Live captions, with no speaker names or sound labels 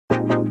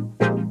Hey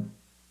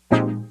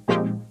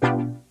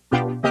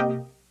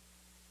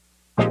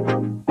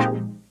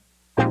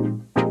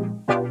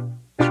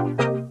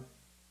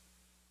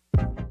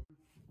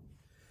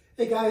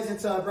guys,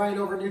 it's Brian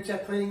over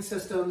Nutech Cleaning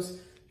Systems.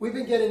 We've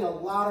been getting a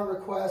lot of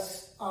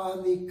requests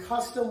on the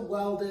custom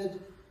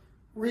welded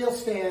reel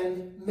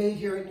stand made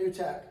here at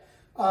Nutech.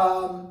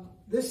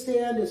 This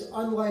stand is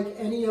unlike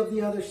any of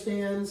the other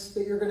stands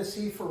that you're going to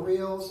see for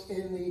reels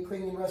in the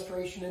cleaning and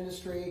restoration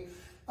industry.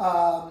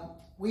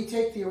 We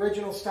take the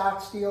original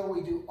stock steel,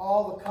 we do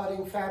all the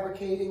cutting,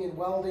 fabricating, and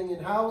welding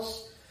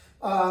in-house.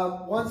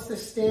 Once the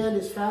stand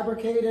is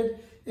fabricated,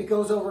 it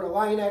goes over to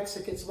Line-X,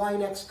 it gets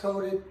Line-X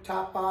coated,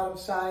 top, bottom,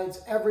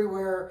 sides,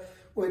 everywhere,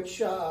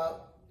 which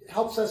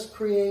helps us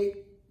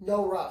create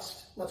no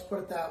rust. Let's put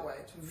it that way.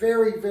 It's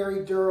very,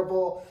 very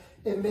durable.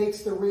 It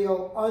makes the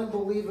reel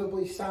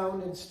unbelievably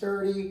sound and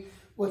sturdy.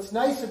 What's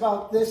nice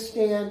about this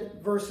stand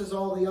versus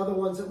all the other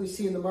ones that we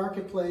see in the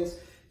marketplace,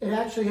 it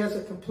actually has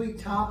a complete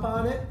top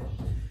on it.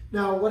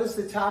 Now, what does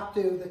the top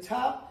do? The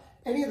top,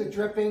 any of the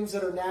drippings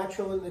that are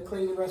natural in the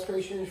cleaning and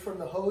restoration from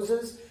the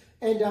hoses,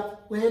 end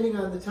up landing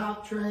on the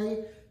top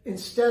tray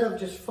instead of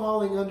just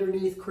falling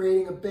underneath,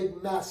 creating a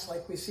big mess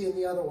like we see in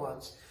the other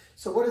ones.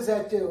 So what does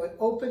that do? It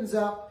opens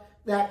up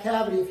that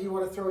cavity if you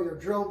want to throw your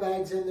drill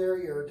bags in there,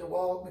 your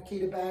DeWalt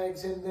Makita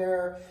bags in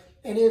there,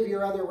 any of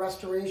your other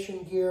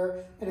restoration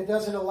gear, and it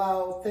doesn't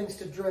allow things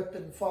to drip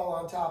and fall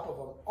on top of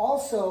them.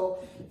 Also,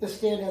 the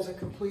stand has a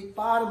complete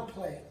bottom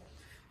plate.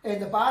 And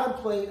the bottom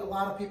plate, a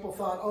lot of people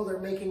thought, oh, they're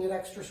making it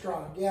extra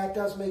strong. Yeah, it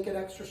does make it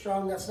extra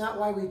strong. That's not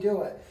why we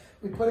do it.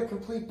 We put a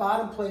complete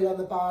bottom plate on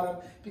the bottom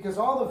because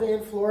all the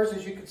van floors,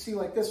 as you can see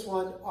like this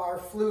one, are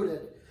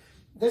fluted.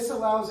 This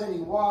allows any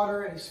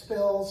water, any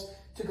spills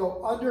to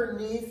go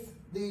underneath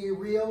the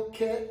reel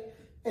kit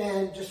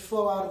and just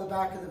flow out of the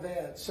back of the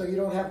van. So you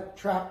don't have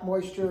trapped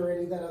moisture or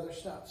any of that other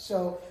stuff.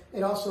 So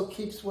it also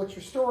keeps what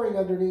you're storing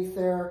underneath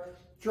there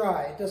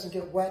dry. It doesn't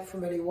get wet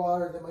from any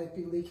water that might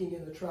be leaking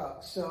in the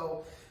truck.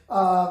 So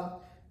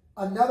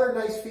another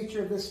nice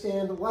feature of this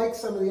stand, like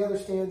some of the other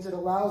stands, it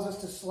allows us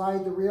to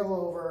slide the reel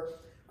over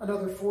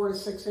another 4 to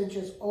 6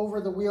 inches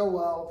over the wheel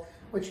well,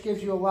 which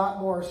gives you a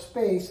lot more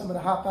space. I'm going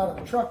to hop out of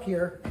the truck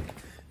here,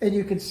 and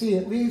you can see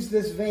it leaves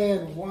this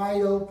van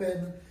wide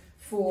open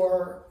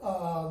for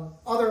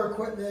other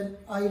equipment,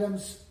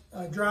 items,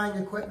 drying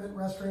equipment,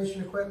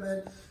 restoration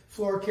equipment,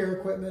 floor care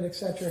equipment,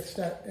 etc.,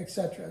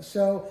 etc.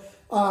 So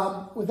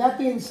with that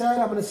being said,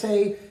 I'm going to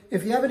say,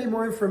 if you have any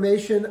more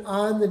information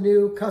on the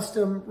new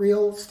custom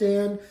reel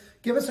stand,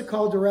 give us a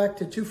call direct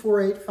to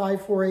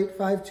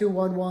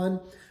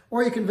 248-548-5211,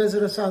 or you can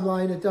visit us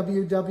online at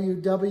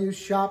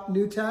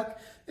www.shopnutech,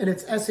 and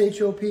it's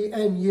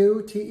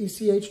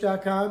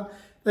shopnutech.com.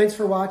 Thanks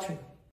for watching.